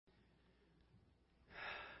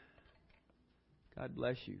God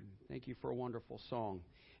bless you. Thank you for a wonderful song.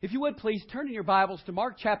 If you would, please turn in your Bibles to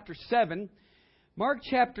Mark chapter 7. Mark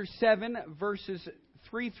chapter 7, verses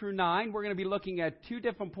 3 through 9. We're going to be looking at two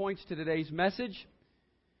different points to today's message.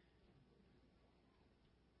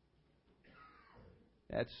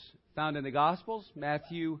 That's found in the Gospels,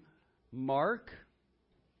 Matthew, Mark.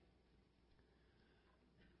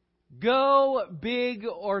 Go big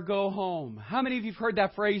or go home. How many of you have heard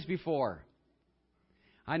that phrase before?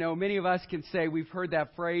 I know many of us can say we've heard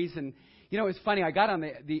that phrase. And, it's funny. I got on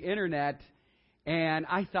the internet and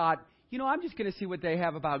I thought, I'm just going to see what they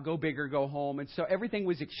have about go big or go home. And so everything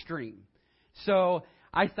was extreme. So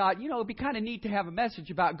I thought, it'd be kind of neat to have a message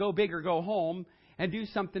about go big or go home and do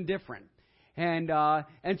something different. And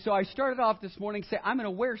so I started off this morning saying, I'm going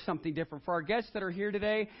to wear something different. For our guests that are here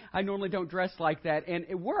today, I normally don't dress like that. And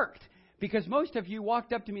it worked because most of you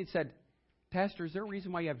walked up to me and said, Pastor, is there a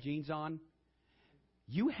reason why you have jeans on?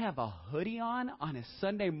 You have a hoodie on a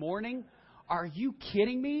Sunday morning? Are you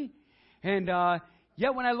kidding me? And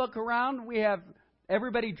yet when I look around, we have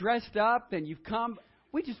everybody dressed up and you've come.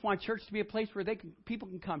 We just want church to be a place where people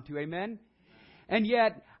can come to. Amen? And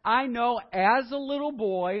yet I know as a little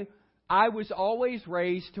boy, I was always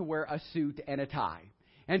raised to wear a suit and a tie.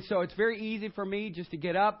 And so it's very easy for me just to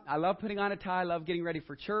get up. I love putting on a tie. I love getting ready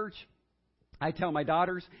for church. I tell my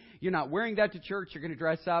daughters, you're not wearing that to church. You're going to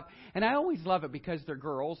dress up. And I always love it because they're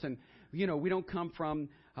girls. And, we don't come from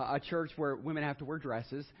a church where women have to wear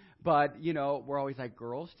dresses. But, we're always like,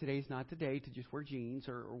 girls, today's not the day to just wear jeans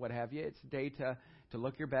or what have you. It's the day to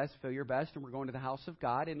look your best, feel your best. And we're going to the house of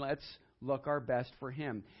God. And let's look our best for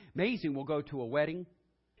Him. Amazing. We'll go to a wedding.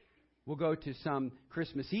 We'll go to some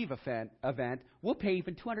Christmas Eve event. We'll pay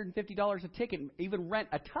even $250 a ticket, even rent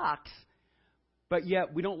a tux. But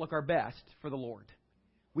yet we don't look our best for the Lord.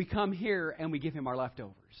 We come here and we give Him our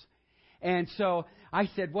leftovers. And so I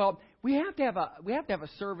said, well, we have to have a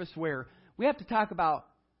service where we have to talk about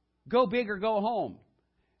go big or go home.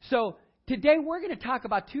 So today we're going to talk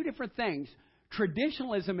about two different things: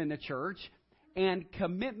 traditionalism in the church and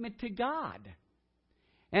commitment to God.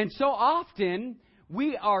 And so often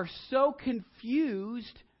we are so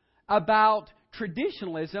confused about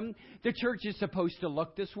traditionalism. The church is supposed to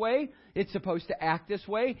look this way. It's supposed to act this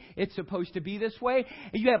way. It's supposed to be this way.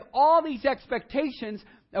 And you have all these expectations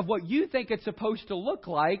of what you think it's supposed to look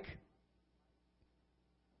like.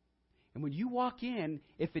 And when you walk in,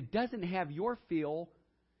 if it doesn't have your feel,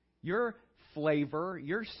 your flavor,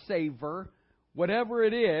 your savor, whatever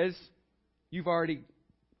it is, you've already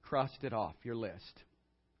crossed it off your list.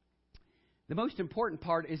 The most important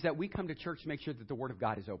part is that we come to church to make sure that the Word of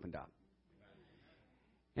God is opened up.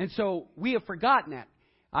 And so we have forgotten that.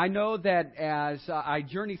 I know that as I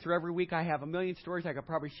journey through every week, I have a million stories I could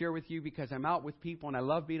probably share with you because I'm out with people and I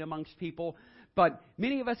love being amongst people. But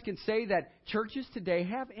many of us can say that churches today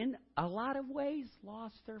have, in a lot of ways,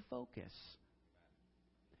 lost their focus.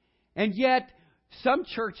 And yet, some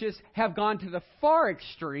churches have gone to the far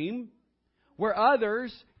extreme where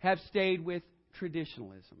others have stayed with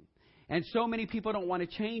traditionalism. And so many people don't want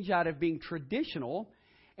to change out of being traditional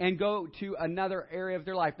and go to another area of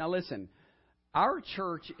their life. Now listen, our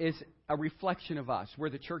church is a reflection of us. We're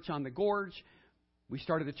the church on the gorge. We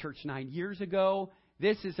started the church 9 years ago.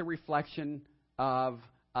 This is a reflection of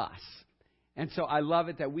us. And so I love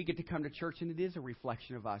it that we get to come to church and it is a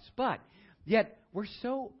reflection of us. But yet we're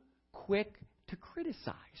so quick to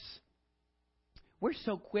criticize. We're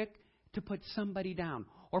so quick to put somebody down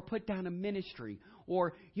or put down a ministry.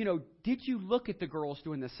 Or, did you look at the girls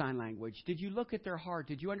doing the sign language? Did you look at their heart?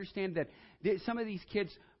 Did you understand that some of these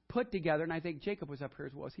kids put together, and I think Jacob was up here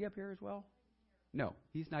as well. Is he up here as well? No,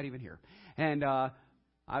 he's not even here. And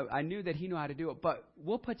I knew that he knew how to do it. But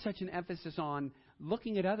we'll put such an emphasis on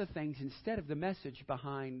looking at other things instead of the message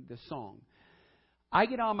behind the song. I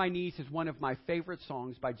Get on My Knees is one of my favorite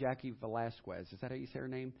songs by Jackie Velasquez. Is that how you say her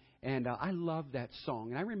name? And I love that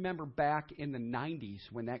song. And I remember back in the 90s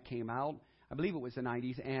when that came out. I believe it was the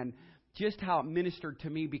 90s. And just how it ministered to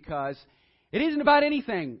me because it isn't about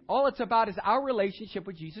anything. All it's about is our relationship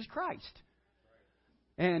with Jesus Christ.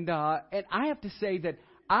 And I have to say that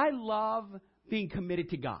I love being committed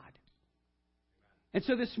to God. And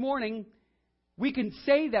so this morning, we can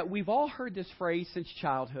say that we've all heard this phrase since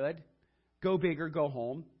childhood. Go big or go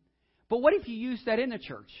home. But what if you use that in the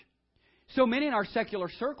church? So many in our secular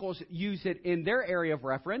circles use it in their area of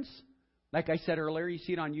reference. Like I said earlier, you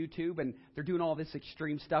see it on YouTube and they're doing all this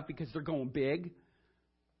extreme stuff because they're going big.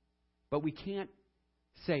 But we can't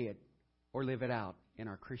say it or live it out in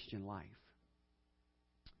our Christian life.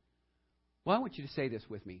 Well, I want you to say this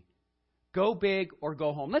with me. Go big or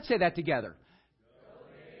go home. Let's say that together. Go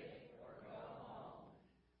big or go home.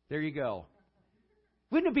 There you go.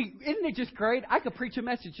 Isn't it just great? I could preach a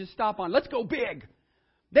message, just stop on, let's go big.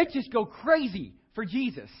 Let's just go crazy for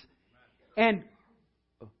Jesus. And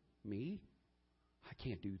me? I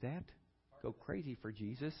can't do that. Go crazy for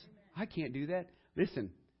Jesus. I can't do that. Listen,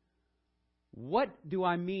 what do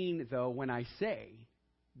I mean, though, when I say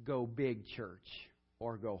go big, church,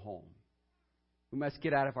 or go home? We must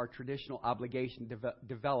get out of our traditional obligation to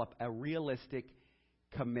develop a realistic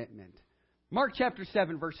commitment. Mark chapter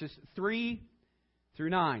 7, verses 3 through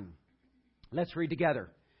 9. Let's read together.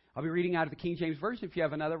 I'll be reading out of the King James Version. If you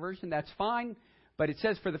have another version, that's fine. But it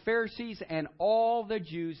says, for the Pharisees and all the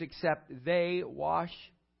Jews, except they wash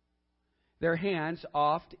their hands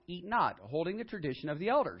oft, eat not, holding the tradition of the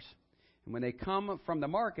elders. And when they come from the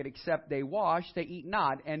market, except they wash, they eat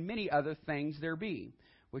not, and many other things there be,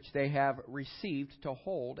 which they have received to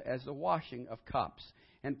hold as the washing of cups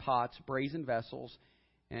and pots, brazen vessels,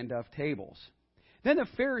 and of tables. Then the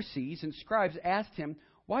Pharisees and scribes asked him,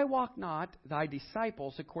 why walk not thy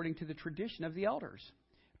disciples according to the tradition of the elders,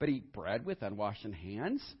 but eat bread with unwashed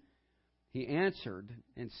hands? He answered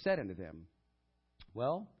and said unto them,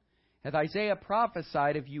 well, hath Isaiah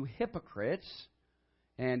prophesied of you hypocrites,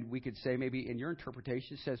 and we could say maybe in your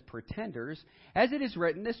interpretation it says pretenders, as it is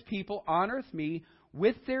written, this people honoreth me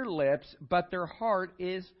with their lips, but their heart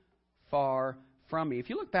is far from me. If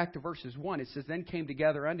you look back to verses 1, it says, then came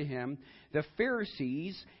together unto him the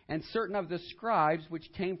Pharisees and certain of the scribes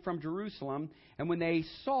which came from Jerusalem, and when they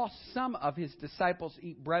saw some of his disciples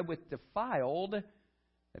eat bread with defiled,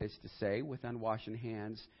 that is to say, with unwashed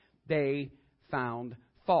hands, they found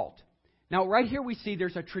fault. Now, right here we see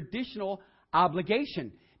there's a traditional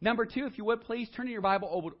obligation. Number 2, if you would, please turn in your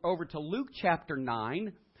Bible over to Luke chapter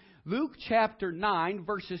 9. Luke chapter 9,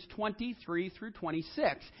 verses 23 through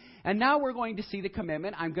 26. And now we're going to see the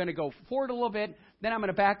commitment. I'm going to go forward a little bit, then I'm going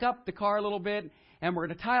to back up the car a little bit, and we're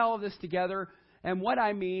going to tie all of this together. And what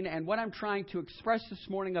I mean and what I'm trying to express this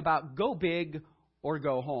morning about go big or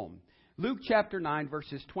go home. Luke chapter 9,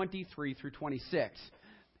 verses 23 through 26.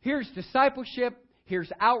 Here's discipleship.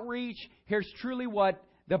 Here's outreach. Here's truly what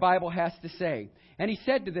the Bible has to say. And he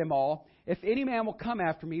said to them all, if any man will come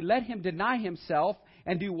after me, let him deny himself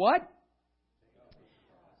and do what?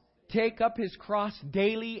 Take up his cross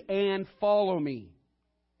daily and follow me.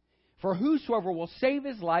 For whosoever will save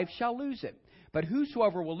his life shall lose it. But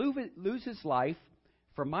whosoever will lose his life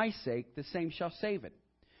for my sake, the same shall save it.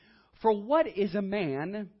 For what is a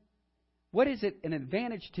man? What is it an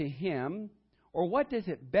advantage to him? Or what does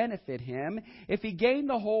it benefit him if he gain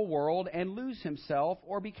the whole world and lose himself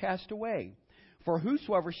or be cast away? For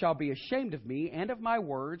whosoever shall be ashamed of me and of my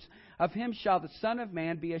words, of him shall the Son of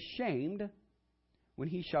Man be ashamed when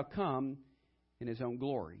he shall come in his own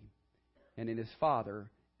glory and in his Father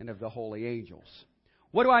and of the holy angels.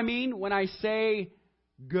 What do I mean when I say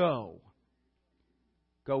go?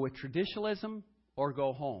 Go with traditionalism or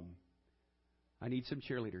go home? I need some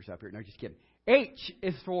cheerleaders up here. No, just kidding. H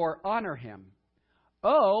is for honor him.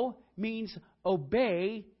 O means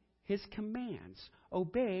obey his commands.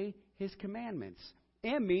 Obey his commandments.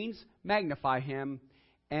 M means magnify him.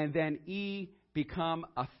 And then E, become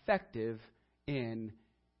effective in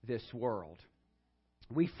this world.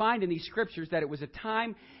 We find in these scriptures that it was a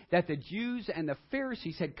time that the Jews and the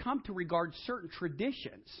Pharisees had come to regard certain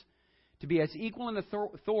traditions to be as equal in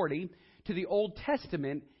authority to the Old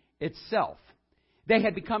Testament itself. They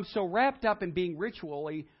had become so wrapped up in being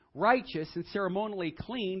ritually righteous and ceremonially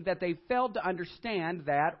clean that they failed to understand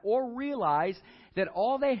that or realize that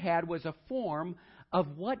all they had was a form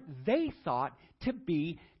of what they thought to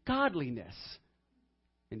be godliness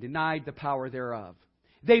and denied the power thereof.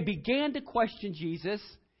 They began to question Jesus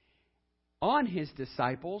on his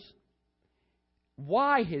disciples,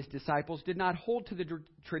 why his disciples did not hold to the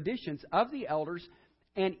traditions of the elders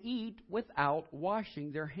and eat without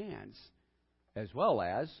washing their hands, as well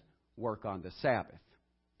as work on the Sabbath.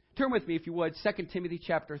 Turn with me, if you would, 2 Timothy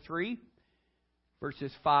chapter 3,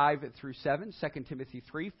 verses 5 through 7. 2 Timothy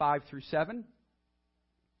 3, 5 through 7.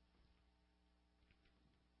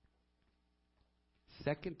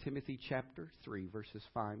 2 Timothy chapter 3, verses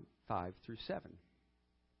 5 through 7.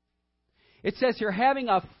 It says here, having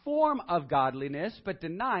a form of godliness, but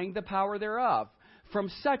denying the power thereof. From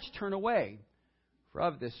such turn away. For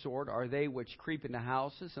of this sort are they which creep into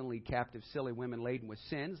houses and lead captive silly women laden with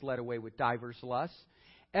sins, led away with divers lusts,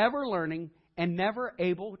 ever learning and never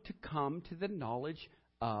able to come to the knowledge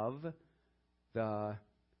of the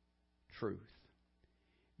truth.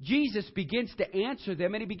 Jesus begins to answer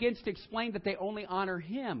them, and he begins to explain that they only honor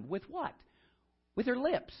him with what? With their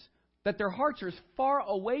lips. That their hearts are as far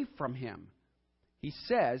away from him. He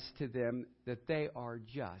says to them that they are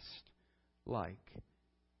just like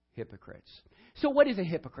hypocrites. So what is a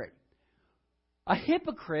hypocrite? A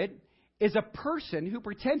hypocrite is a person who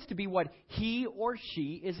pretends to be what he or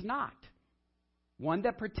she is not. One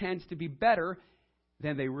that pretends to be better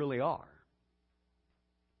than they really are.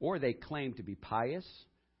 Or they claim to be pious,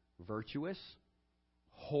 virtuous,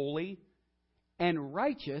 holy, and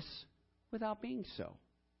righteous without being so.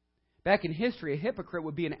 Back in history, a hypocrite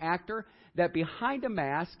would be an actor that behind a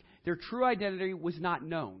mask, their true identity was not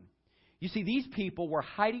known. You see, these people were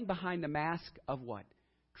hiding behind the mask of what?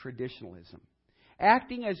 Traditionalism.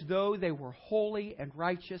 Acting as though they were holy and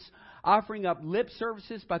righteous, offering up lip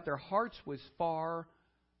services, but their hearts was far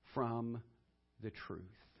from the truth.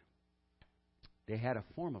 They had a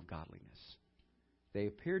form of godliness. They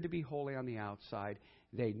appeared to be holy on the outside.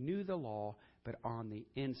 They knew the law, but on the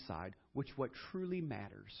inside, which what truly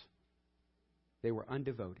matters, they were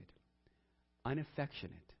undevoted,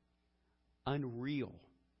 unaffectionate, unreal,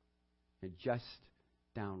 and just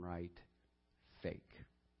downright fake.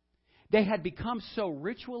 They had become so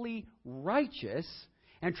ritually righteous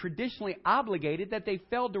and traditionally obligated that they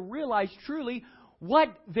failed to realize truly what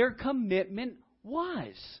their commitment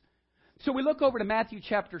was. So we look over to Matthew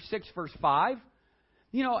chapter 6, verse 5.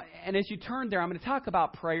 You know, and as you turn there, I'm going to talk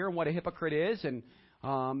about prayer and what a hypocrite is. And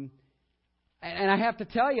I have to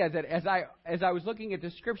tell you that as I was looking at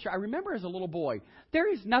this scripture, I remember as a little boy,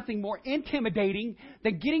 there is nothing more intimidating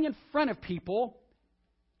than getting in front of people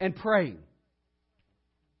and praying.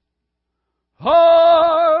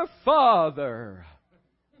 Our Father,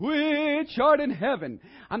 which art in heaven.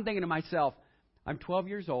 I'm thinking to myself, I'm 12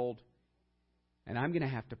 years old, and I'm going to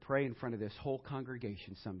have to pray in front of this whole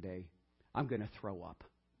congregation someday. I'm going to throw up.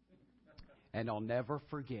 And I'll never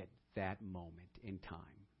forget that moment in time.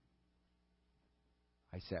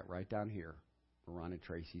 I sat right down here where Ron and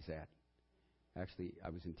Tracy's at. Actually,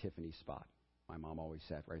 I was in Tiffany's spot. My mom always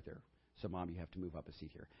sat right there. So, Mom, you have to move up a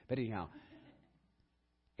seat here. But anyhow,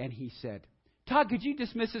 and he said, Todd, could you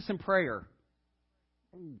dismiss us in prayer?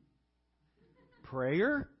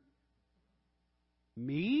 Prayer?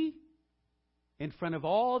 Me? In front of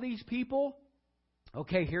all these people?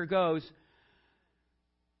 Okay, here goes.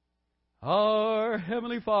 Our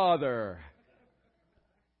Heavenly Father.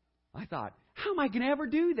 I thought, how am I going to ever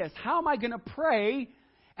do this? How am I going to pray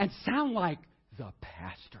and sound like the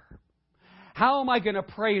pastor? How am I going to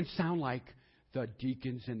pray and sound like the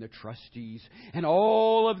deacons and the trustees and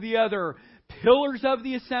all of the other pillars of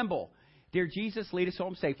the assemble? Dear Jesus, lead us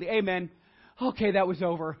home safely. Amen. Okay, that was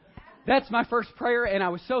over. That's my first prayer, and I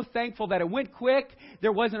was so thankful that it went quick.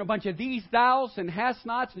 There wasn't a bunch of these, thous, and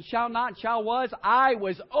has-nots, and shall not, and shall was. I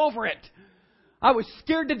was over it. I was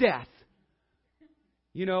scared to death.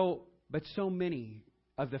 You know, but so many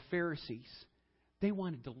of the Pharisees, they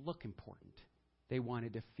wanted to look important. They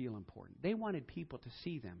wanted to feel important. They wanted people to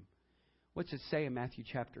see them. What's it say in Matthew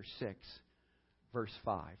chapter 6, verse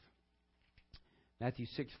 5? Matthew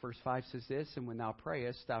 6, verse 5 says this, And when thou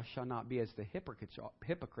prayest, thou shalt not be as the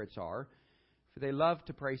hypocrites are, for they love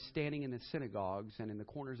to pray standing in the synagogues and in the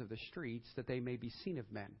corners of the streets, that they may be seen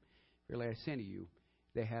of men. Verily I say to you,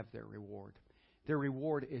 they have their reward. Their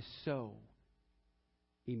reward is so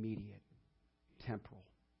immediate, temporal.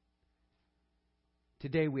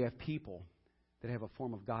 Today we have people that have a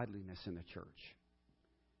form of godliness in the church.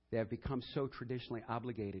 They have become so traditionally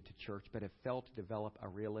obligated to church, but have failed to develop a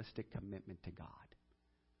realistic commitment to God.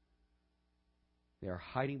 They are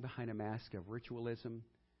hiding behind a mask of ritualism,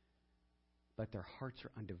 but their hearts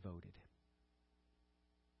are undevoted.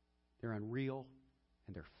 They're unreal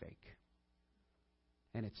and they're fake.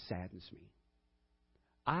 And it saddens me.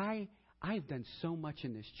 I've done so much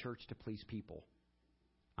in this church to please people.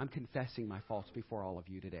 I'm confessing my faults before all of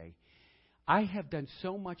you today. I have done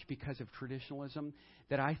so much because of traditionalism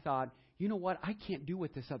that I thought, you know what, I can't do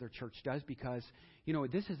what this other church does because, you know,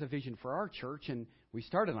 this is a vision for our church, and we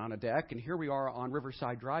started on a deck, and here we are on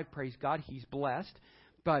Riverside Drive. Praise God, He's blessed.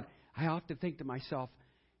 But I often think to myself,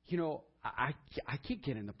 you know, I can't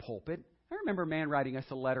get in the pulpit. I remember a man writing us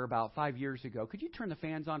a letter about 5 years ago. Could you turn the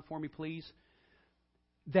fans on for me, please?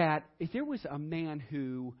 That if there was a man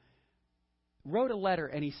who wrote a letter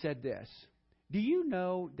and he said this, do you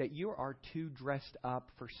know that you are too dressed up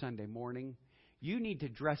for Sunday morning? You need to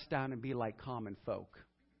dress down and be like common folk.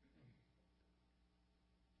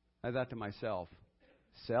 I thought to myself,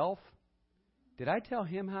 self? Did I tell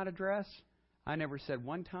him how to dress? I never said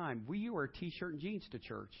one time, you wear a t-shirt and jeans to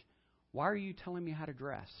church. Why are you telling me how to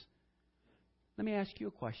dress? Let me ask you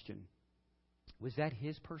a question. Was that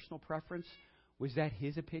his personal preference? Was that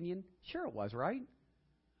his opinion? Sure it was, right?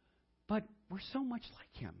 But we're so much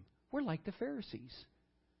like him. We're like the Pharisees.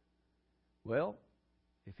 Well,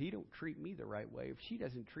 if he don't treat me the right way, if she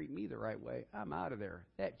doesn't treat me the right way, I'm out of there.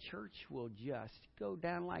 That church will just go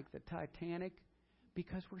down like the Titanic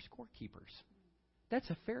because we're scorekeepers. That's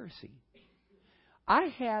a Pharisee.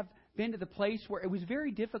 I have been to the place where it was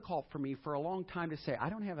very difficult for me for a long time to say, I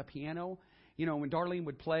don't have a piano. You know, when Darlene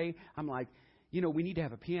would play, I'm like, you know, we need to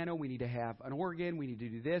have a piano, we need to have an organ, we need to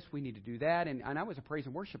do this, we need to do that. And I was a praise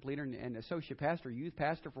and worship leader and associate pastor, youth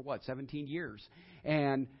pastor for 17 years.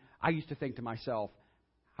 And I used to think to myself,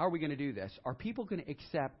 how are we going to do this? Are people going to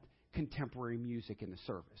accept contemporary music in the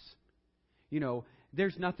service? You know,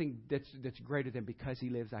 there's nothing that's greater than Because He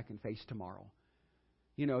Lives, I Can Face Tomorrow.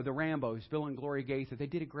 You know, the Rambos, Bill and Gloria Gaither, they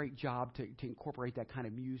did a great job to incorporate that kind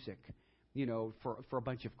of music, you know, for a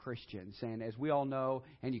bunch of Christians. And as we all know,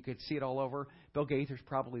 and you could see it all over, Bill Gaither's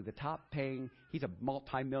probably the top paying, he's a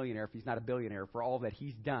multi-millionaire if he's not a billionaire for all that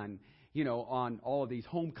he's done, you know, on all of these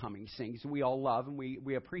homecoming things we all love and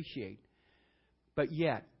we appreciate. But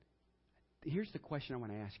yet, here's the question I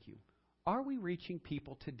want to ask you. Are we reaching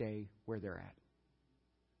people today where they're at?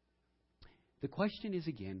 The question is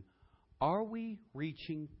again, are we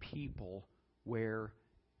reaching people where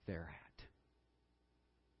they're at?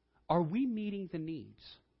 Are we meeting the needs?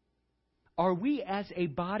 Are we as a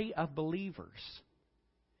body of believers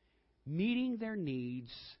meeting their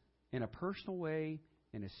needs in a personal way,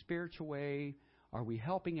 in a spiritual way? Are we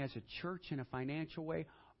helping as a church in a financial way?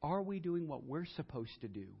 Are we doing what we're supposed to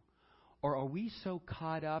do? Or are we so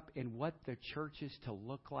caught up in what the church is to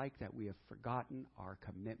look like that we have forgotten our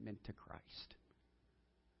commitment to Christ?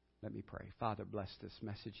 Let me pray. Father, bless this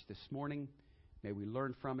message this morning. May we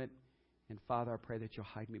learn from it. And Father, I pray that you'll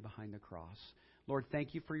hide me behind the cross. Lord,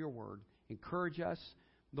 thank you for your word. Encourage us.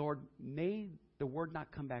 Lord, may the word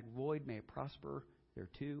not come back void. May it prosper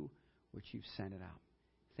thereto which you've sent it out.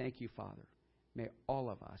 Thank you, Father. May all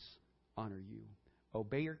of us honor you,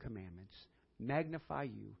 obey your commandments, magnify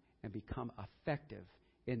you, and become effective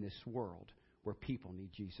in this world where people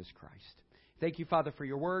need Jesus Christ. Thank you, Father, for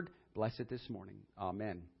your word. Bless it this morning.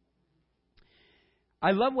 Amen.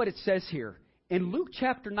 I love what it says here. In Luke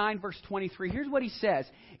chapter 9, verse 23, here's what he says.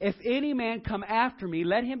 If any man come after me,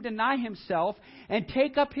 let him deny himself and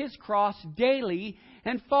take up his cross daily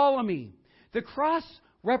and follow me. The cross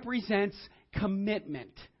represents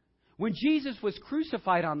commitment. When Jesus was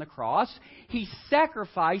crucified on the cross, He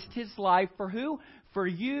sacrificed His life for who? For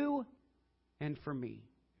you and for me.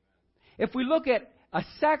 If we look at a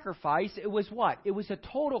sacrifice, it was what? It was a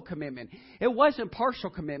total commitment. It wasn't partial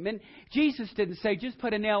commitment. Jesus didn't say, just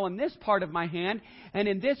put a nail in this part of my hand and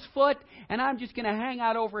in this foot, and I'm just going to hang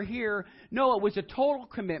out over here. No, it was a total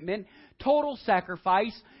commitment, total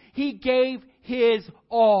sacrifice. He gave His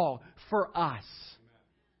all for us.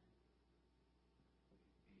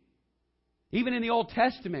 Even in the Old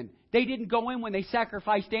Testament, they didn't go in when they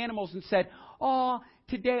sacrificed animals and said, oh,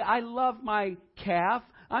 today I love my calf.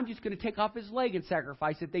 I'm just going to take off his leg and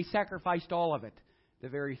sacrifice it. They sacrificed all of it, the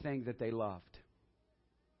very thing that they loved.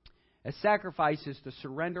 A sacrifice is the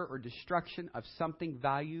surrender or destruction of something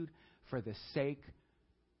valued for the sake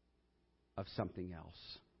of something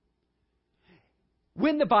else.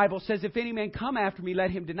 When the Bible says, if any man come after me,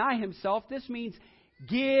 let him deny himself, this means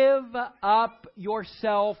give up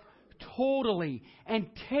yourself totally and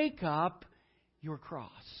take up your cross.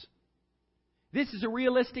 This is a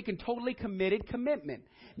realistic and totally committed commitment.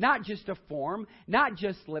 Not just a form, not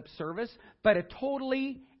just lip service, but a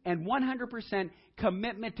totally and 100%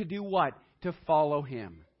 commitment to do what? To follow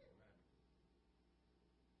Him.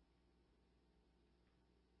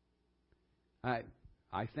 I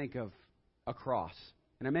think of a cross,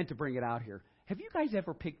 and I meant to bring it out here. Have you guys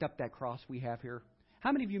ever picked up that cross we have here?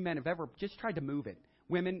 How many of you men have ever just tried to move it?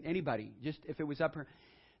 Women, anybody, just if it was up here.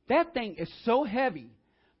 That thing is so heavy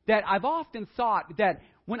that I've often thought that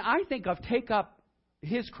when I think of take up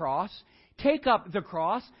His cross, take up the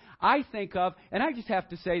cross, I think of, and I just have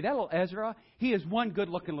to say, that little Ezra, he is one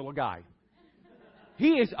good-looking little guy.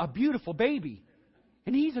 He is a beautiful baby.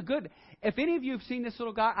 And he's a good, if any of you have seen this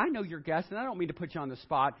little guy, I know you're guessing, I don't mean to put you on the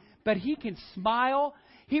spot, but he can smile.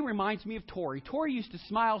 He reminds me of Tori. Tori used to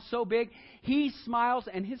smile so big, he smiles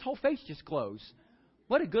and his whole face just glows.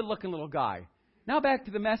 What a good-looking little guy. Now back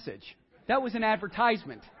to the message. That was an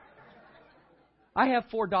advertisement. I have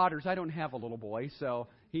 4 daughters. I don't have a little boy, so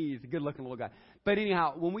he's a good-looking little guy. But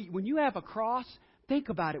anyhow, when you have a cross, think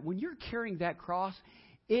about it. When you're carrying that cross,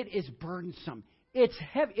 it is burdensome. It's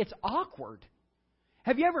heavy. It's awkward.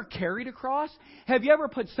 Have you ever carried a cross? Have you ever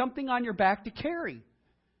put something on your back to carry?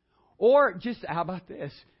 Or just, how about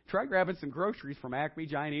this? Try grabbing some groceries from Acme,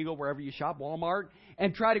 Giant Eagle, wherever you shop, Walmart,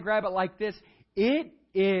 and try to grab it like this. It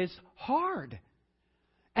is hard.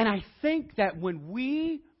 And I think that when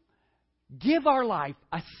we give our life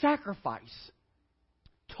a sacrifice,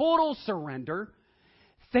 total surrender,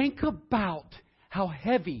 think about how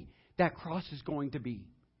heavy that cross is going to be.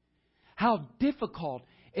 How difficult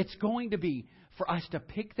it's going to be for us to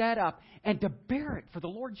pick that up and to bear it for the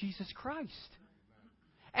Lord Jesus Christ.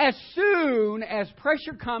 As soon as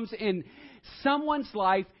pressure comes in someone's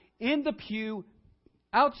life, in the pew,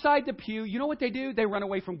 outside the pew, you know what they do? They run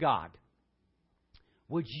away from God.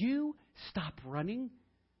 Would you stop running?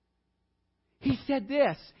 He said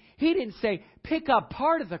this. He didn't say, pick up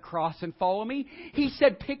part of the cross and follow me. He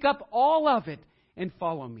said, pick up all of it and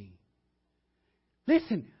follow me.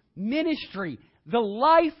 Listen, ministry, the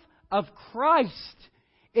life of Christ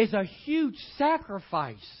is a huge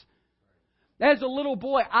sacrifice. As a little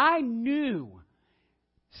boy, I knew,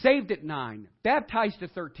 saved at 9, baptized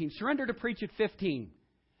at 13, surrendered to preach at 15.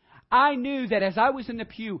 I knew that as I was in the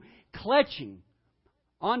pew, clutching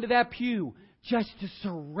onto that pew just to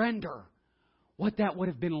surrender, what that would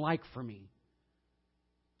have been like for me.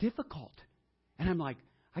 Difficult. And I'm like,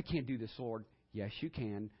 I can't do this, Lord. Yes, you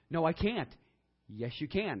can. No, I can't. Yes, you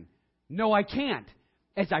can. No, I can't.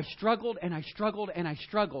 As I struggled and I struggled and I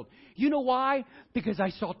struggled. You know why? Because I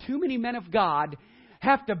saw too many men of God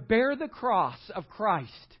have to bear the cross of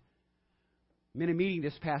Christ. I'm in a meeting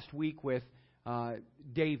this past week with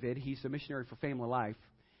David. He's the missionary for Family Life.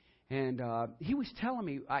 And he was telling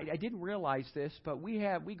me, I didn't realize this, but we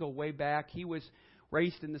go way back. He was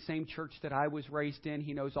raised in the same church that I was raised in.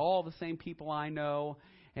 He knows all the same people I know.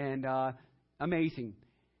 And amazing.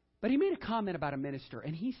 But he made a comment about a minister.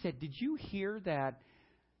 And he said, did you hear that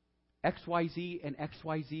XYZ and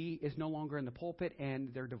XYZ is no longer in the pulpit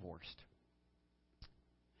and they're divorced?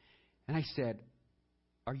 And I said,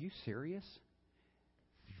 are you serious?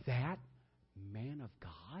 That man of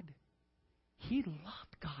God? He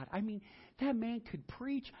loved God. I mean, that man could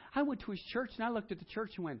preach. I went to his church and I looked at the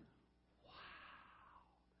church and went, wow,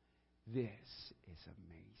 this is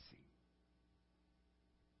amazing.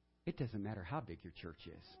 It doesn't matter how big your church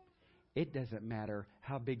is. It doesn't matter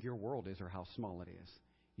how big your world is or how small it is.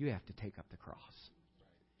 You have to take up the cross.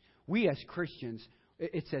 We as Christians,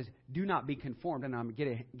 it says, do not be conformed. And I'm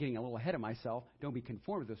getting a little ahead of myself. Don't be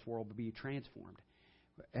conformed to this world, but be transformed.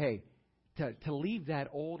 Hey, to leave that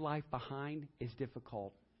old life behind is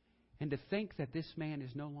difficult. And to think that this man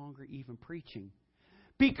is no longer even preaching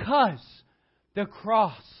because the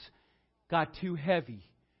cross got too heavy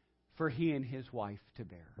for he and his wife to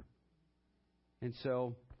bear. And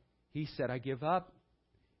so he said, I give up.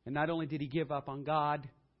 And not only did he give up on God,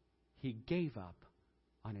 he gave up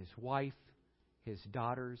on his wife, his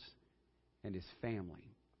daughters, and his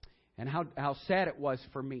family. And how sad it was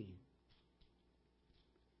for me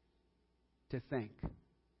to think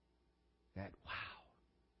that, wow,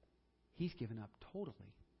 he's given up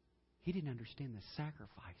totally. He didn't understand the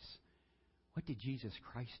sacrifice. What did Jesus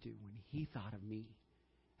Christ do when he thought of me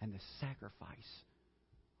and the sacrifice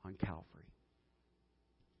on Calvary?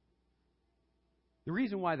 The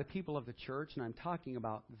reason why the people of the church, and I'm talking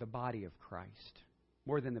about the body of Christ,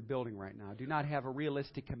 more than the building right now, do not have a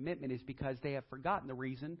realistic commitment is because they have forgotten the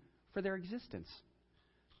reason for their existence.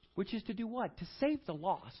 Which is to do what? To save the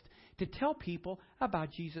lost. To tell people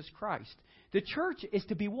about Jesus Christ. The church is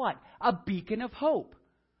to be what? A beacon of hope.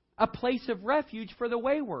 A place of refuge for the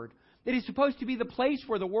wayward. It is supposed to be the place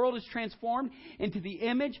where the world is transformed into the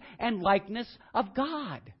image and likeness of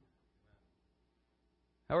God.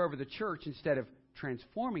 However, the church, instead of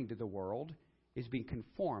transforming to the world, is being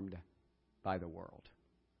conformed by the world.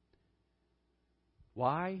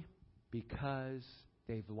 Why? Because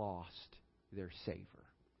they've lost their Savior.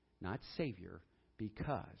 Not Savior,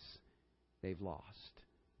 because they've lost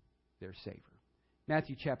their Savior.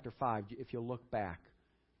 Matthew chapter 5, if you'll look back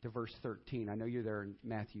to verse 13. I know you're there in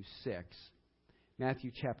Matthew 6.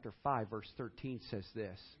 Matthew chapter 5, verse 13 says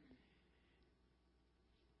this.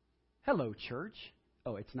 Hello, church.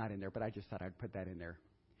 Oh, it's not in there, but I just thought I'd put that in there.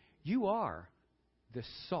 You are the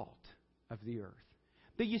salt of the earth.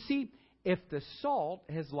 But you see, if the salt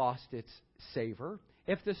has lost its savor,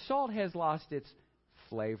 if the salt has lost its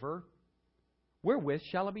flavor, wherewith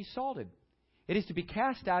shall it be salted? It is to be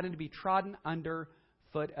cast out and to be trodden under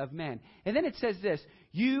foot of men. And then it says this,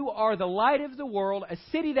 you are the light of the world, a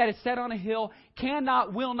city that is set on a hill,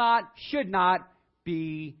 cannot, will not, should not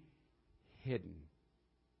be hidden.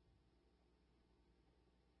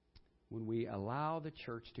 When we allow the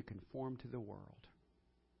church to conform to the world,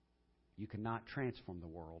 you cannot transform the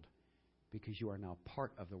world because you are now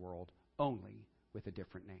part of the world only with a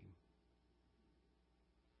different name.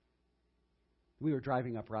 We were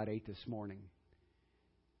driving up Route 8 this morning.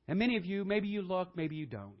 And many of you, maybe you look, maybe you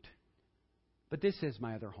don't. But this is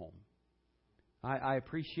my other home. I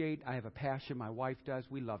appreciate, I have a passion, my wife does.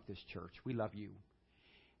 We love this church. We love you.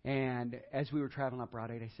 And as we were traveling up Route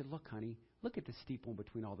 8, I said, look, honey, look at the steeple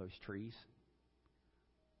between all those trees.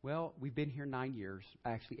 Well, we've been here 9 years,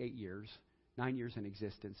 actually 8 years, 9 years in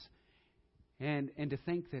existence. And to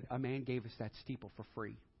think that a man gave us that steeple for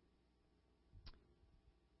free.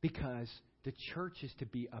 Because the church is to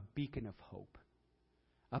be a beacon of hope.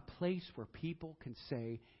 A place where people can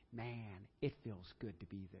say, man, it feels good to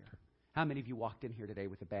be there. How many of you walked in here today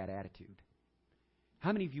with a bad attitude?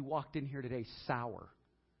 How many of you walked in here today sour?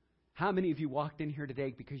 How many of you walked in here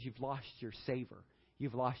today because you've lost your savor?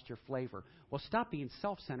 You've lost your flavor. Well, stop being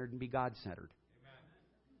self-centered and be God-centered.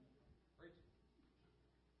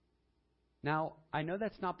 Now, I know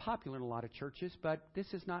that's not popular in a lot of churches, but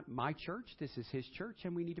this is not my church. This is His church,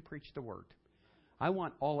 and we need to preach the Word. I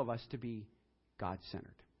want all of us to be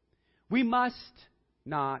God-centered. We must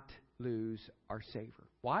not lose our savor.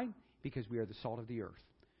 Why? Because we are the salt of the earth.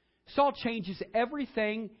 Salt changes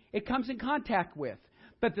everything it comes in contact with.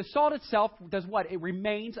 But the salt itself does what? It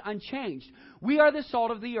remains unchanged. We are the salt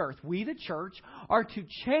of the earth. We, the church, are to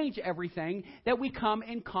change everything that we come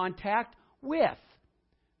in contact with.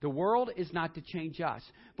 The world is not to change us.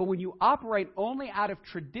 But when you operate only out of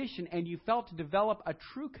tradition and you fail to develop a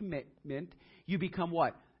true commitment, you become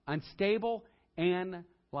what? Unstable and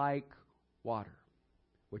like water.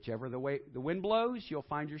 Whichever the way the wind blows, you'll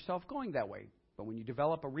find yourself going that way. But when you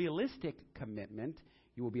develop a realistic commitment,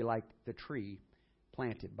 you will be like the tree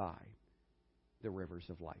planted by the rivers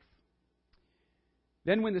of life.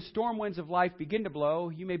 Then when the storm winds of life begin to blow,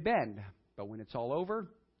 you may bend. But when it's all over,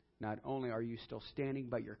 not only are you still standing,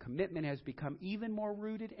 but your commitment has become even more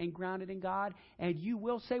rooted and grounded in God. And you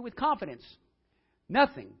will say with confidence,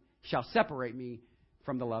 nothing shall separate me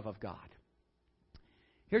from the love of God.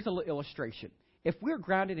 Here's a little illustration. If we're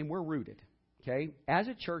grounded and we're rooted, okay, as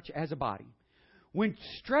a church, as a body, when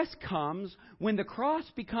stress comes, when the cross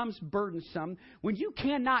becomes burdensome, when you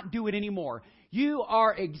cannot do it anymore, you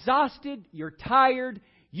are exhausted, you're tired,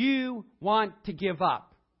 you want to give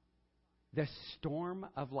up. The storm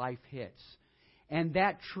of life hits. And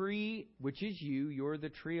that tree, which is you're the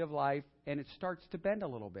tree of life, and it starts to bend a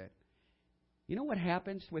little bit. You know what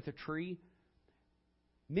happens with a tree?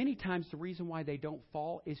 Many times the reason why they don't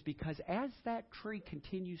fall is because as that tree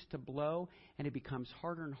continues to blow and it becomes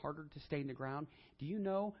harder and harder to stay in the ground, do you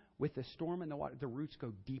know with the storm and the water, the roots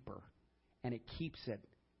go deeper and it keeps it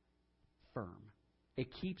firm. It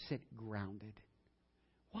keeps it grounded.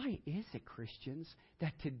 Why is it, Christians,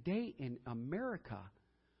 that today in America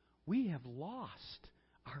we have lost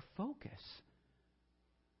our focus?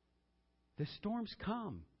 The storms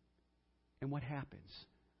come, and what happens?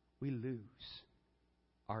 We lose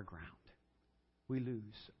our ground. We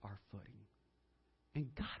lose our footing. And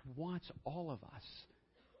God wants all of us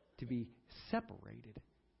to be separated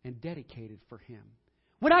and dedicated for Him.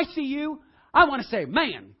 When I see you, I want to say,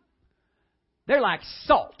 man, they're like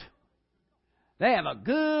salt. They have a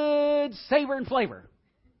good savor and flavor.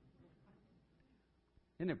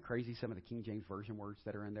 Isn't it crazy, some of the King James Version words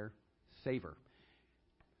that are in there? Savor.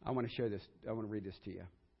 I want to show this. I want to read this to you.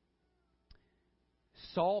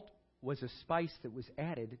 Salt was a spice that was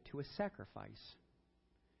added to a sacrifice.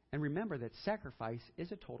 And remember that sacrifice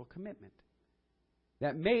is a total commitment.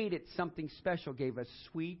 That made it something special, gave us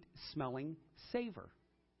sweet-smelling savor.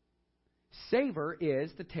 Savor is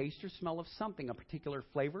the taste or smell of something, a particular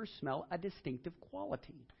flavor, smell, a distinctive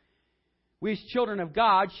quality. We as children of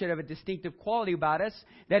God should have a distinctive quality about us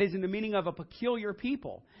that is in the meaning of a peculiar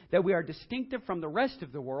people, that we are distinctive from the rest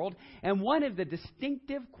of the world. And one of the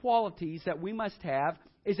distinctive qualities that we must have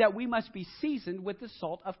is that we must be seasoned with the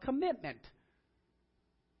salt of commitment.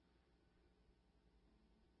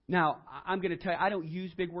 Now, I'm going to tell you, I don't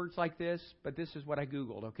use big words like this, but this is what I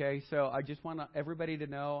Googled, okay? So I just want everybody to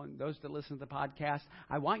know, and those that listen to the podcast,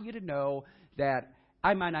 I want you to know that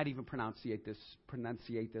I might not even pronunciate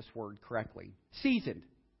this word correctly. Seasoned.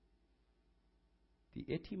 The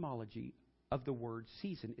etymology of the word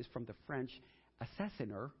season is from the French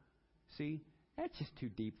assaisonner. See, that's just too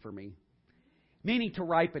deep for me. Meaning to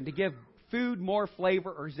ripen, to give food more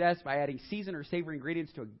flavor or zest by adding seasoned or savory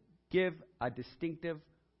ingredients to give a distinctive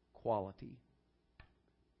quality.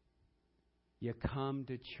 You come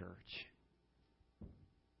to church.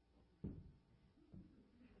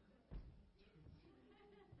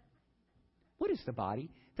 What is the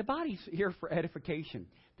body? The body's here for edification.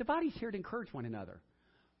 The body's here to encourage one another.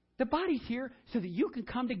 The body's here so that you can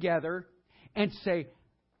come together and say,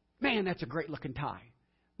 man, that's a great looking tie.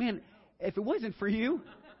 Man, if it wasn't for you.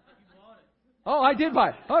 Oh, I did buy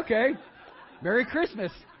it. Okay. Merry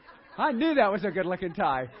Christmas. I knew that was a good looking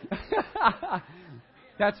tie.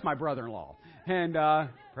 That's my brother-in-law. And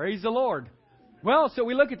praise the Lord. Well, so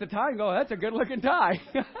we look at the tie and go, that's a good-looking tie.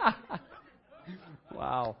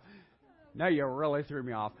 Wow. Now you really threw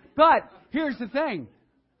me off. But here's the thing.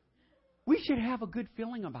 We should have a good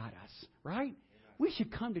feeling about us, right? We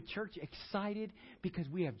should come to church excited because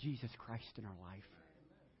we have Jesus Christ in our life.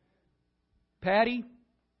 Patty,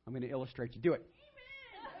 I'm going to illustrate you. Do it.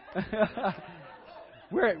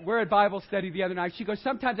 We're at Bible study the other night. She goes,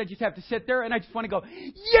 sometimes I just have to sit there and I just want to go,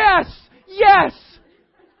 yes, yes.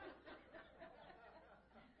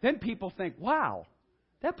 Then people think, wow,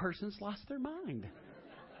 that person's lost their mind.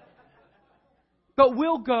 But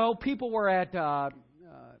we'll go. People were at,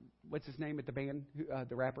 what's his name at the band,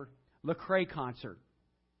 the rapper? Lecrae concert.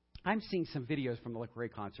 I'm seeing some videos from the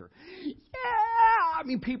Lecrae concert. Yeah!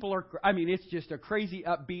 It's just a crazy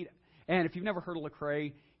upbeat. And if you've never heard of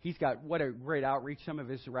Lecrae, he's got what a great outreach. Some of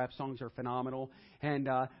his rap songs are phenomenal. And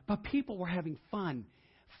but people were having fun.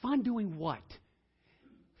 Fun doing what?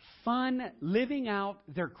 Fun living out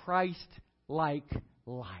their Christ-like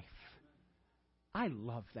life. I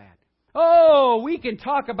love that. Oh, we can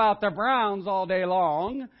talk about the Browns all day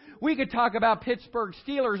long. We could talk about Pittsburgh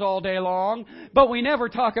Steelers all day long, but we never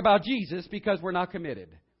talk about Jesus because we're not committed.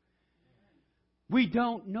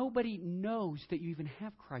 Nobody knows that you even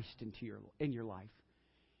have Christ in your life.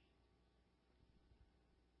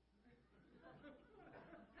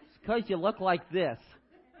 It's because you look like this.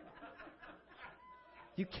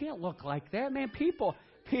 You can't look like that, man. People,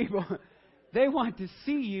 they want to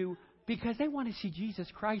see you because they want to see Jesus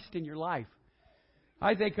Christ in your life.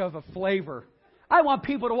 I think of a flavor. I want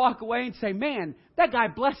people to walk away and say, man, that guy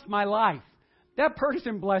blessed my life. That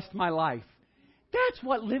person blessed my life. That's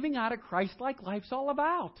what living out a Christ-like life's all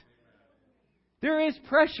about. There is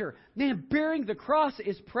pressure. Man, bearing the cross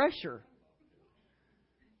is pressure.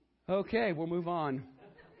 Okay, we'll move on.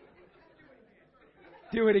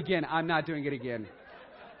 Do it again. I'm not doing it again.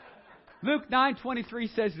 Luke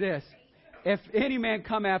 9:23 says this. If any man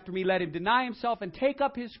come after me, let him deny himself and take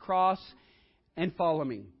up his cross and follow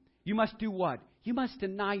me. You must do what? You must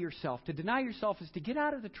deny yourself. To deny yourself is to get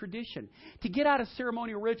out of the tradition, to get out of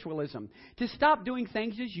ceremonial ritualism, to stop doing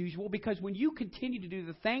things as usual, because when you continue to do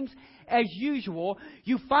the things as usual,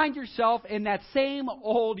 you find yourself in that same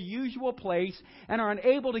old usual place and are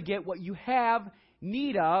unable to get what you have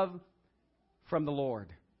need of from the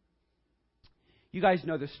Lord. You guys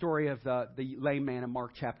know the story of the lame man in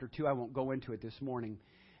Mark chapter 2. I won't go into it this morning.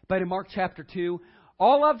 But in Mark chapter 2,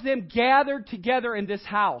 all of them gathered together in this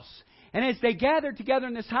house. And as they gathered together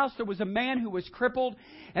in this house, there was a man who was crippled.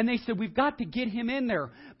 And they said, we've got to get him in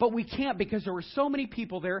there. But we can't because there were so many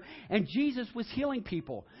people there. And Jesus was healing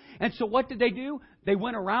people. And so what did they do? They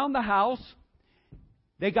went around the house.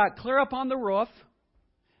 They got clear up on the roof.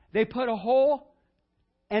 They put a hole.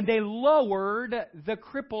 And they lowered the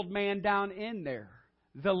crippled man down in there.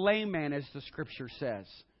 The lame man, as the Scripture says.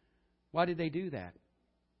 Why did they do that?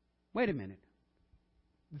 Wait a minute.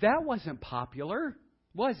 That wasn't popular,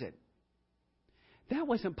 was it? That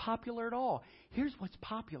wasn't popular at all. Here's what's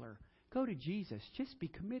popular. Go to Jesus. Just be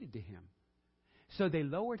committed to Him. So they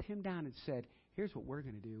lowered Him down and said, here's what we're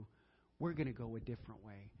going to do. We're going to go a different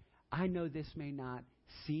way. I know this may not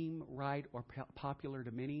seem right or popular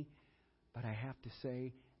to many, but I have to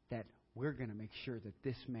say that we're going to make sure that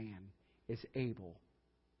this man is able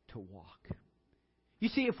to walk. You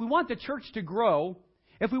see, if we want the church to grow,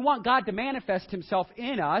 if we want God to manifest Himself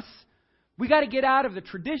in us, we got to get out of the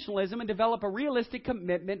traditionalism and develop a realistic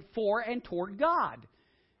commitment for and toward God.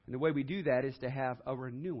 And the way we do that is to have a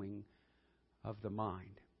renewing of the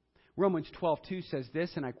mind. Romans 12:2 says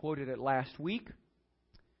this, and I quoted it last week.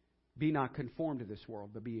 Be not conformed to this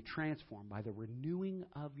world, but be transformed by the renewing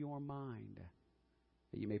of your mind,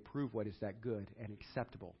 that you may prove what is that good and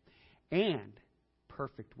acceptable and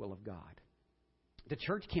perfect will of God. The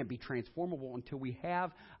church can't be transformable until we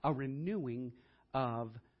have a renewing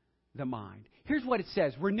of the mind. Here's what it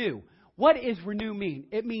says, renew. What does renew mean?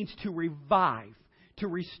 It means to revive, to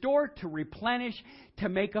restore, to replenish, to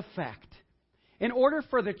make effect. In order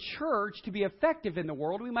for the church to be effective in the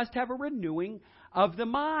world, we must have a renewing of the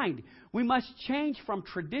mind. We must change from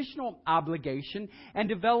traditional obligation and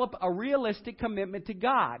develop a realistic commitment to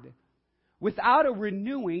God. Without a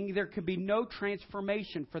renewing, there could be no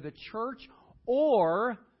transformation for the church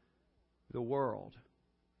or the world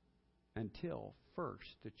until first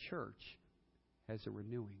the church has a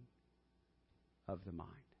renewing of the mind.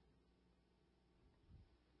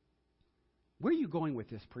 Where are you going with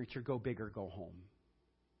this, preacher? Go big or go home?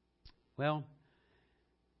 Well,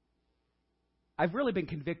 I've really been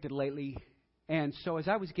convicted lately, and so as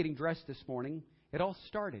I was getting dressed this morning, it all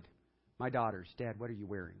started. My daughters, Dad, what are you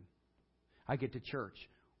wearing? I get to church.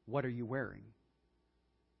 what are you wearing?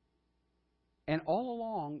 And all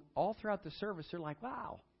along, all throughout the service, they're like,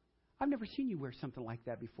 wow, I've never seen you wear something like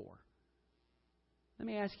that before. Let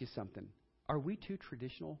me ask you something. Are we too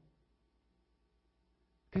traditional?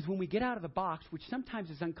 Because when we get out of the box, which sometimes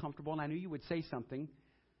is uncomfortable, and I knew you would say something,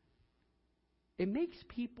 it makes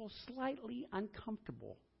people slightly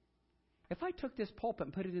uncomfortable. If I took this pulpit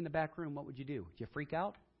and put it in the back room, what would you do? Would you freak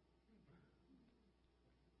out?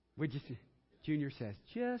 Would you? Junior says,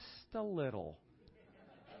 just a little.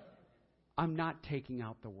 I'm not taking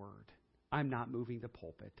out the word. I'm not moving the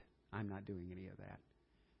pulpit. I'm not doing any of that.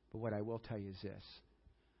 But what I will tell you is this.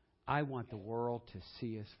 I want the world to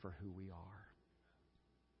see us for who we are.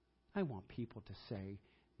 I want people to say,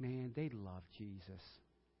 man, they love Jesus.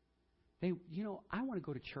 I want to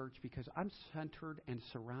go to church because I'm centered and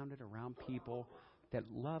surrounded around people that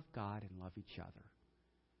love God and love each other.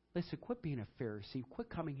 Listen, quit being a Pharisee. Quit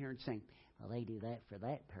coming here and saying, well, they do that for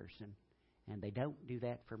that person, and they don't do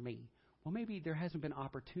that for me. Well, maybe there hasn't been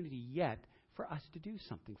opportunity yet for us to do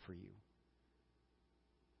something for you.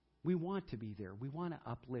 We want to be there. We want to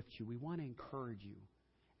uplift you. We want to encourage you.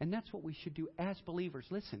 And that's what we should do as believers.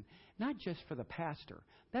 Listen, not just for the pastor.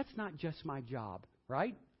 That's not just my job,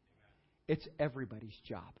 right? It's everybody's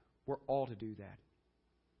job. We're all to do that.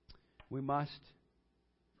 We must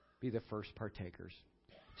be the first partakers.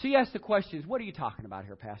 So you ask the questions, what are you talking about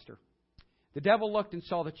here, Pastor? The devil looked and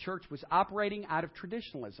saw the church was operating out of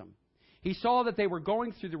traditionalism. He saw that they were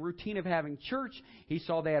going through the routine of having church. He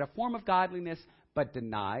saw they had a form of godliness, but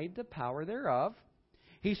denied the power thereof.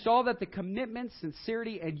 He saw that the commitment,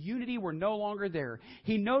 sincerity, and unity were no longer there.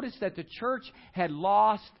 He noticed that the church had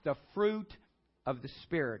lost the fruit of the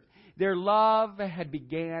Spirit. Their love had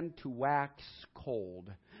began to wax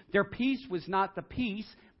cold. Their peace was not the peace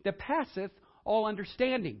that passeth all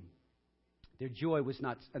understanding. Their joy was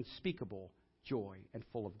not unspeakable joy and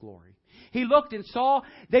full of glory. He looked and saw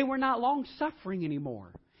they were not long-suffering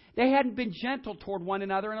anymore. They hadn't been gentle toward one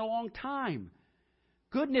another in a long time.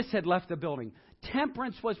 Goodness had left the building.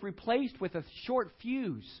 Temperance was replaced with a short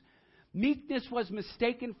fuse. Meekness was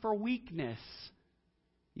mistaken for weakness.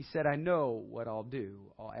 He said, I know what I'll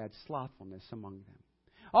do. I'll add slothfulness among them.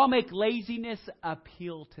 I'll make laziness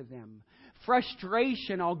appeal to them.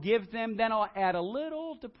 Frustration I'll give them. Then I'll add a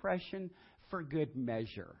little depression for good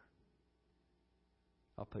measure.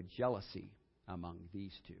 I'll put jealousy among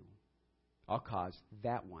these two. I'll cause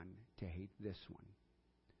that one to hate this one.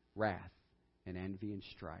 Wrath and envy and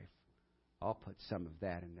strife. I'll put some of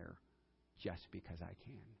that in there just because I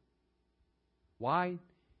can. Why?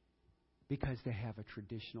 Because they have a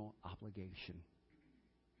traditional obligation.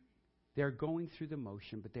 They're going through the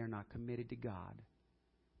motion, but they're not committed to God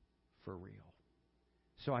for real.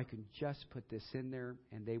 So I can just put this in there,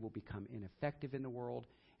 and they will become ineffective in the world.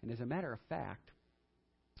 And as a matter of fact,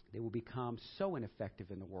 they will become so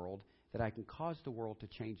ineffective in the world that I can cause the world to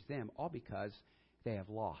change them, all because they have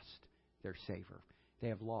lost their savor. They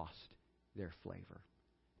have lost their flavor.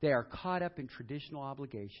 They are caught up in traditional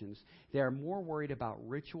obligations. They are more worried about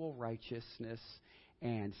ritual righteousness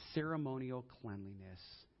and ceremonial cleanliness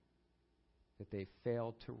that they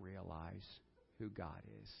failed to realize who God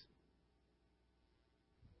is.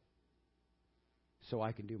 So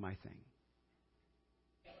I can do my thing.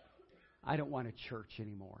 I don't want a church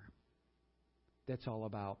anymore that's all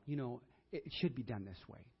about, it should be done this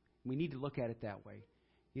way. We need to look at it that way.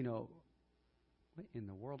 What in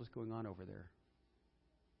the world is going on over there?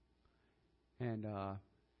 And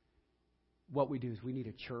what we do is we need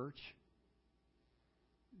a church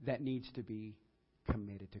that needs to be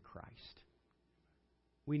committed to Christ.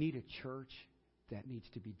 We need a church that needs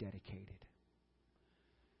to be dedicated.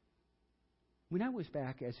 When I was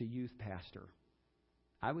back as a youth pastor,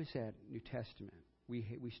 I was at New Testament.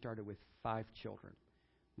 We started with 5 children.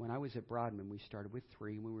 When I was at Broadman, we started with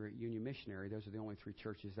 3. When we were at Union Missionary, those are the only 3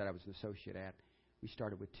 churches that I was an associate at. We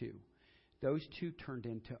started with 2. Those 2 turned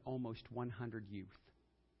into almost 100 youth.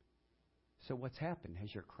 So what's happened?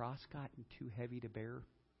 Has your cross gotten too heavy to bear?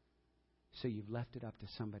 So you've left it up to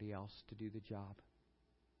somebody else to do the job?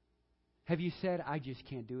 Have you said, I just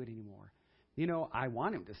can't do it anymore? I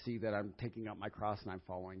want him to see that I'm taking up my cross and I'm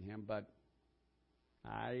following him, but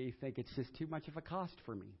I think it's just too much of a cost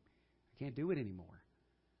for me. I can't do it anymore.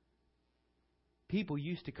 People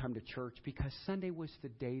used to come to church because Sunday was the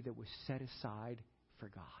day that was set aside for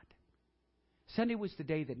God. Sunday was the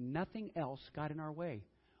day that nothing else got in our way.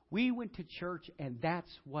 We went to church and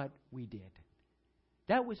that's what we did.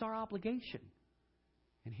 That was our obligation.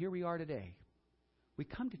 And here we are today. We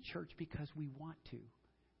come to church because we want to,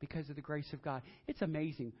 because of the grace of God. It's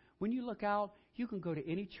amazing. When you look out, you can go to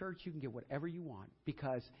any church, you can get whatever you want,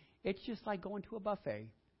 because it's just like going to a buffet.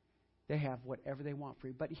 They have whatever they want for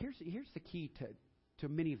you. But here's the key to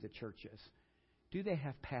many of the churches. Do they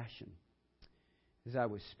have passion? As I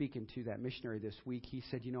was speaking to that missionary this week, he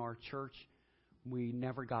said, our church, we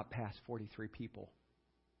never got past 43 people.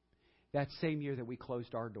 That same year that we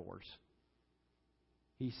closed our doors,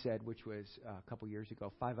 he said, which was a couple years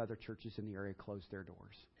ago, 5 other churches in the area closed their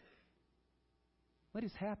doors. What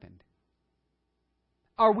has happened?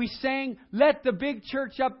 Are we saying, let the big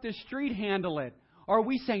church up the street handle it? Or are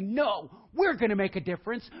we saying, no, we're going to make a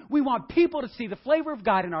difference. We want people to see the flavor of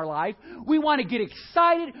God in our life. We want to get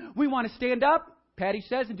excited. We want to stand up, Patty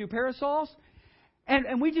says, and do parasols.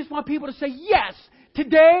 And we just want people to say, yes,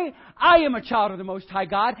 today I am a child of the Most High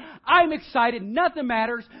God. I'm excited. Nothing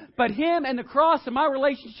matters but Him and the cross and my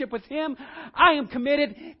relationship with Him. I am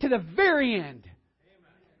committed to the very end.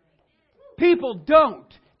 People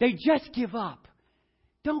don't. They just give up.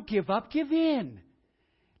 Don't give up. Give in.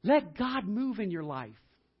 Let God move in your life.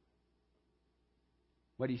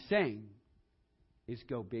 What He's saying is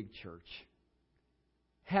go big, church.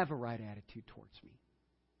 Have a right attitude towards me.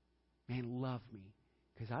 Man, love me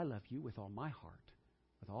because I love you with all my heart,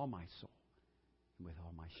 with all my soul, and with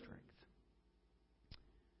all my strength.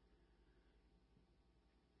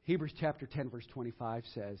 Hebrews chapter 10, verse 25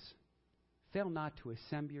 says, fail not to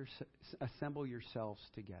assemble yourselves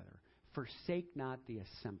together. Forsake not the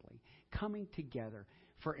assembly. Coming together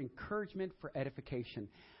for encouragement, for edification.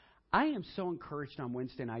 I am so encouraged on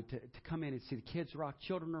Wednesday night to come in and see the kids rock.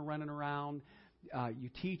 Children are running around. You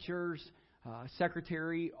teachers,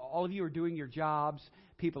 secretary, all of you are doing your jobs.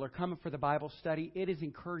 People are coming for the Bible study. It is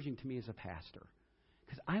encouraging to me as a pastor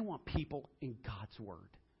because I want people in God's Word.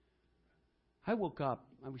 I woke up,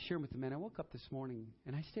 I was sharing with the men, I woke up this morning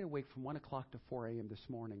and I stayed awake from 1 o'clock to 4 a.m. this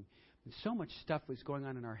morning. And so much stuff was going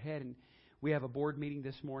on in our head, and we have a board meeting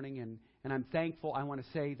this morning, and I'm thankful. I want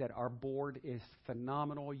to say that our board is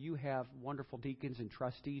phenomenal. You have wonderful deacons and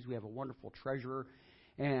trustees. We have a wonderful treasurer,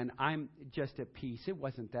 and I'm just at peace. It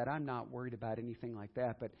wasn't that. I'm not worried about anything like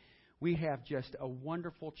that, but we have just a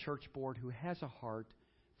wonderful church board who has a heart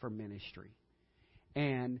for ministry.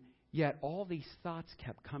 And yet all these thoughts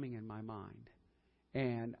kept coming in my mind,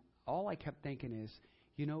 and all I kept thinking is,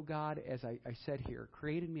 God, as I said here,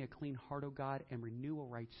 created me a clean heart, O God, and renew a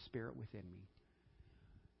right spirit within me.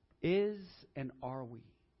 Is and are we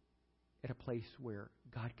at a place where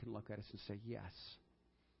God can look at us and say, yes,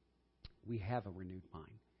 we have a renewed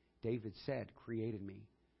mind? David said, created me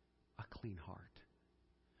a clean heart.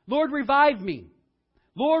 Lord, revive me.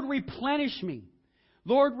 Lord, replenish me.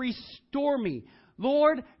 Lord, restore me.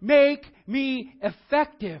 Lord, make me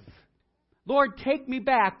effective. Lord, take me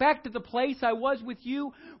back to the place I was with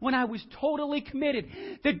you when I was totally committed.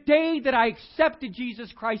 The day that I accepted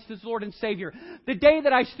Jesus Christ as Lord and Savior. The day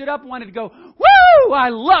that I stood up and wanted to go, woo, I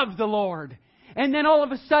love the Lord. And then all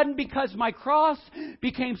of a sudden, because my cross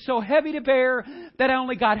became so heavy to bear that I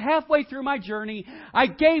only got halfway through my journey, I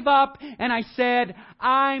gave up and I said,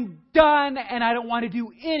 I'm done and I don't want to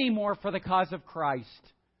do any more for the cause of Christ.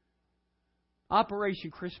 Operation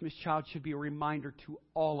Christmas Child should be a reminder to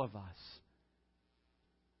all of us.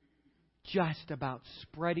 Just about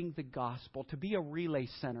spreading the gospel. To be a relay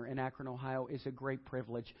center in Akron, Ohio is a great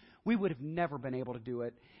privilege. We would have never been able to do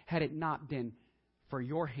it had it not been for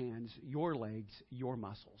your hands, your legs, your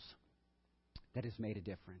muscles that has made a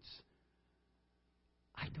difference.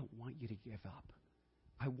 I don't want you to give up.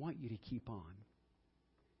 I want you to keep on.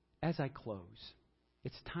 As I close,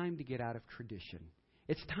 it's time to get out of tradition.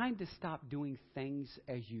 It's time to stop doing things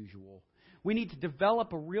as usual. We need to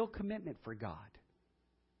develop a real commitment for God.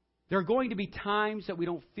 There are going to be times that we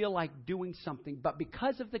don't feel like doing something, but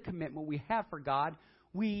because of the commitment we have for God,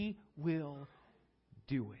 we will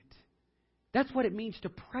do it. That's what it means to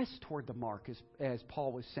press toward the mark, as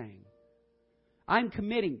Paul was saying. I am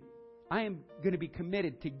going to be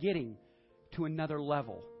committed to getting to another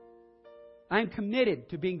level. I am committed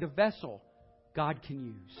to being the vessel God can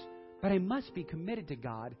use. But I must be committed to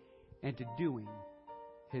God and to doing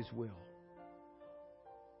His will.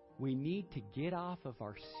 We need to get off of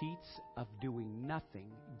our seats of doing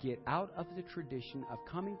nothing, get out of the tradition of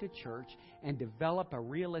coming to church, and develop a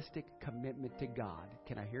realistic commitment to God.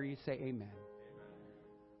 Can I hear you say amen?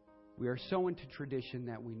 We are so into tradition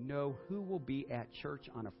that we know who will be at church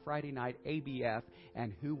on a Friday night ABF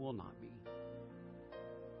and who will not be.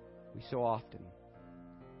 We so often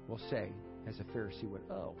will say, as a Pharisee would,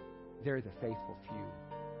 oh, they're the faithful few.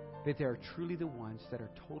 But they're truly the ones that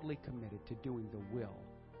are totally committed to doing the will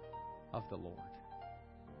of the Lord.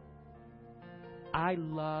 I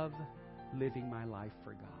love living my life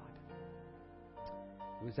for God.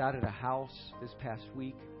 I was out at a house this past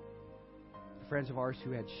week. Friends of ours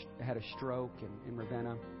who had a stroke in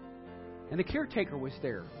Ravenna. And the caretaker was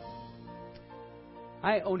there.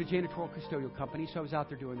 I owned a janitorial custodial company, so I was out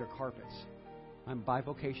there doing their carpets. I'm a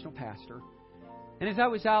bivocational pastor. And as I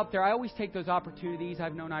was out there, I always take those opportunities.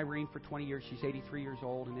 I've known Irene for 20 years. She's 83 years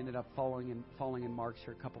old and ended up falling in Mark's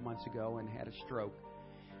here a couple months ago and had a stroke.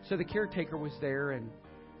 So the caretaker was there, and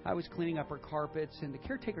I was cleaning up her carpets, and the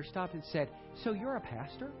caretaker stopped and said, "So you're a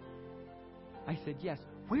pastor?" I said, "Yes."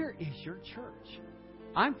 "Where is your church?"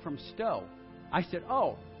 "I'm from Stowe." I said,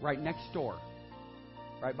 "Oh, right next door."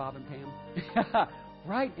 Right, Bob and Pam?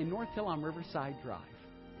 Right in North Hill on Riverside Drive.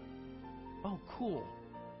 "Oh, cool.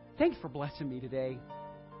 Thanks for blessing me today."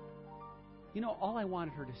 You know, all I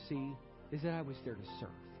wanted her to see is that I was there to serve.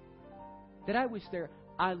 That I was there.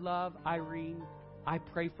 I love Irene. I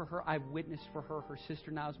pray for her. I've witnessed for her. Her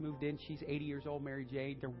sister now has moved in. She's 80 years old, Mary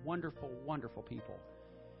Jade. They're wonderful, wonderful people.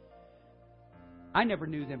 I never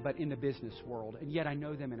knew them, but in the business world, and yet I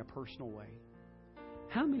know them in a personal way.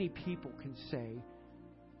 How many people can say,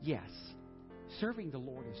 yes, serving the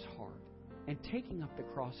Lord is hard, and taking up the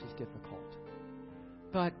cross is difficult,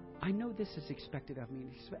 but I know this is expected of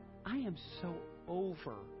me. I am so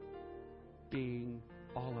over being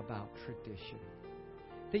all about tradition.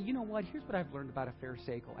 That, you know what? Here's what I've learned about a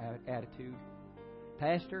pharisaical attitude.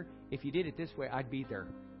 "Pastor, if you did it this way, I'd be there."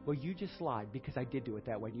 Well, you just lied, because I did do it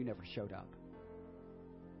that way and you never showed up.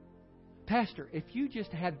 "Pastor, if you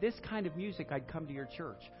just had this kind of music, I'd come to your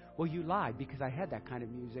church." Well, you lied, because I had that kind of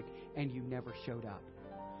music and you never showed up.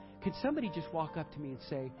 Can somebody just walk up to me and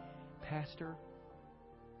say, "Pastor,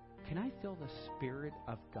 can I feel the Spirit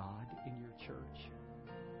of God in your church?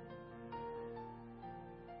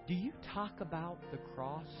 Do you talk about the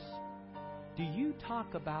cross? Do you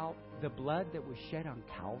talk about the blood that was shed on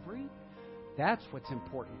Calvary? That's what's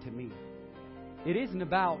important to me." It isn't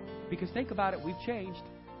about, because think about it, we've changed.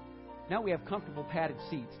 Now we have comfortable padded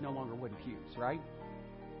seats, no longer wooden pews, right?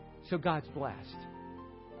 So God's blessed.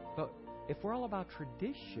 But if we're all about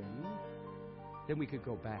tradition, then we could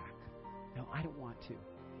go back. No, I don't want to.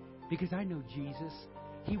 Because I know Jesus,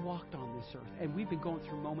 He walked on this earth. And we've been going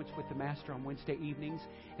through moments with the Master on Wednesday evenings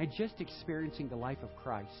and just experiencing the life of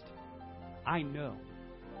Christ. I know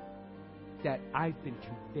that I've been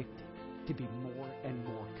convicted to be more and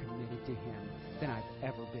more committed to Him than I've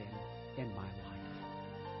ever been in my life.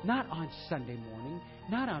 Not on Sunday morning,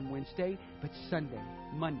 not on Wednesday, but Sunday,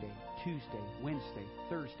 Monday, Tuesday, Wednesday,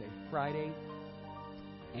 Thursday, Friday,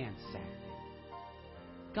 and Saturday.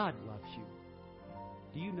 God loves you.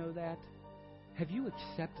 Do you know that? Have you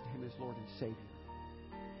accepted Him as Lord and Savior?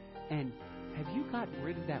 And have you gotten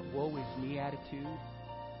rid of that woe is me attitude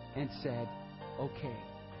and said, "Okay,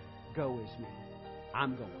 go is me.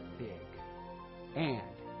 I'm going big. And,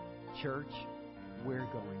 church, we're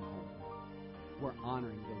going home. We're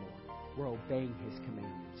honoring the Lord. We're obeying His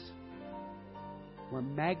commandments. We're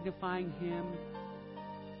magnifying Him,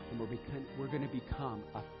 and we're going to become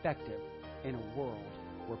effective in a world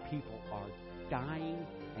where people are dying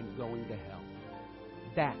and going to hell."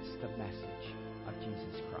 That's the message of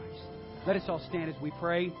Jesus Christ. Let us all stand as we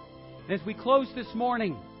pray. And as we close this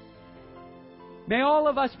morning, may all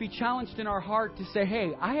of us be challenged in our heart to say,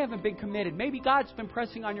 "Hey, I haven't been committed." Maybe God's been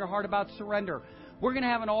pressing on your heart about surrender. We're going to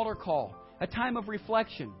have an altar call, a time of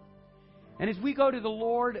reflection. And as we go to the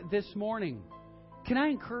Lord this morning, can I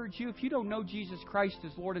encourage you, if you don't know Jesus Christ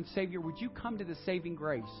as Lord and Savior, would you come to the saving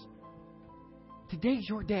grace? Today's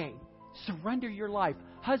your day. Surrender your life.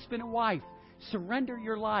 Husband and wife, surrender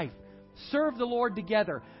your life. Serve the Lord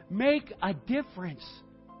together. Make a difference.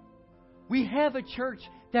 We have a church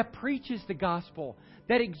that preaches the gospel,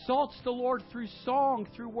 that exalts the Lord through song,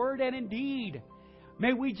 through word and in deed.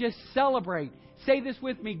 May we just celebrate. Say this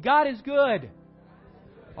with me: God is good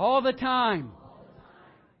all the time.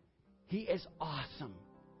 He is awesome.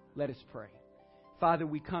 Let us pray. Father,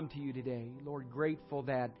 we come to You today, Lord, grateful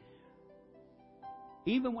that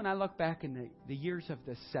even when I look back in the years of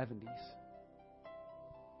the 70s,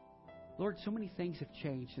 Lord, so many things have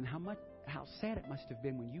changed, and how sad it must have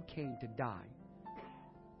been when You came to die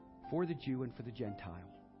for the Jew and for the Gentile,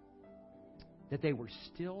 that they were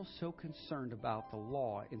still so concerned about the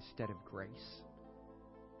law instead of grace.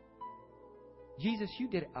 Jesus, You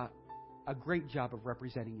did a great job of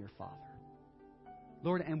representing Your Father.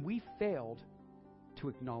 Lord, and we failed to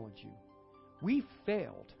acknowledge You. We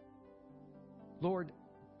failed, Lord,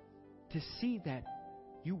 to see that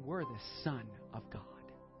You were the Son of God.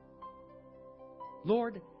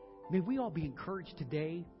 Lord, may we all be encouraged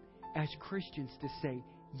today as Christians to say,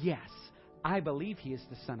 "Yes, I believe He is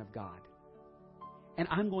the Son of God. And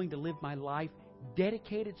I'm going to live my life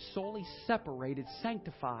dedicated, solely separated,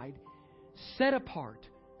 sanctified, set apart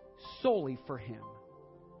solely for Him."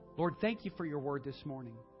 Lord, thank You for Your word this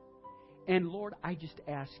morning. And Lord, I just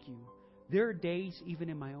ask you, there are days even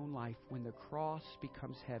in my own life when the cross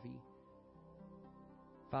becomes heavy.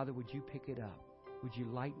 Father, would you pick it up? Would you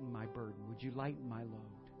lighten my burden? Would you lighten my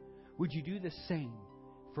load? Would you do the same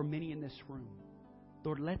for many in this room?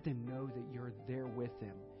 Lord, let them know that you're there with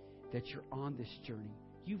them, that you're on this journey.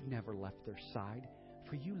 You've never left their side,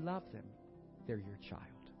 for you love them. They're your child.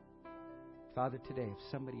 Father, today,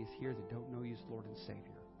 if somebody is here that don't know you as Lord and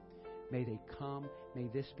Savior, may they come. May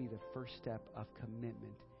this be the first step of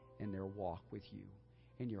commitment in their walk with you.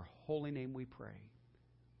 In your holy name we pray.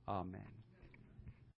 Amen.